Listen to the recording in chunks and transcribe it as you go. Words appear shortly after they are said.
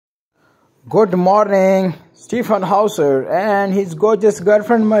Good morning, Stjepan Hauser and his gorgeous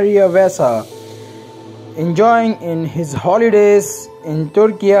girlfriend Maria Vessa, enjoying in his holidays in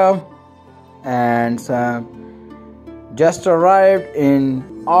Turkiya, and just arrived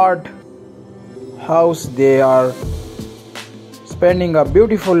in art house. They are spending a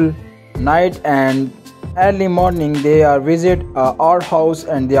beautiful night, and early morning they are visit a art house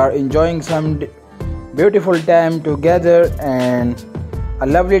and they are enjoying some beautiful time together, and a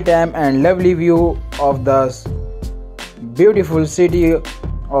lovely time and lovely view of the beautiful city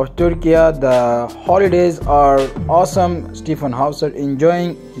of Turkiya. The holidays are awesome. Stjepan Hauser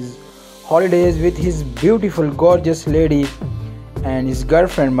enjoying his holidays with his beautiful gorgeous lady and his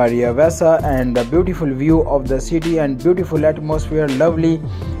girlfriend Maria Vessa, and the beautiful view of the city and beautiful atmosphere, lovely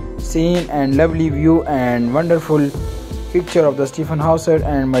scene and lovely view and wonderful picture of the Stjepan Hauser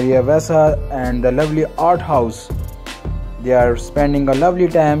and Maria Vessa and the lovely art house. They are spending a lovely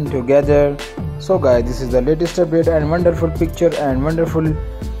time together. So guys, this is the latest update and wonderful picture and wonderful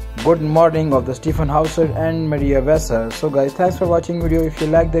good morning of the Stjepan Hauser and Maria Vessa. So guys, thanks for watching video. If you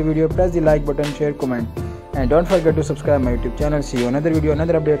like the video, press the like button, share, comment, and don't forget to subscribe my YouTube channel. See you another video,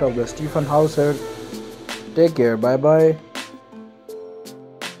 another update of the Stjepan Hauser. Take care. Bye bye.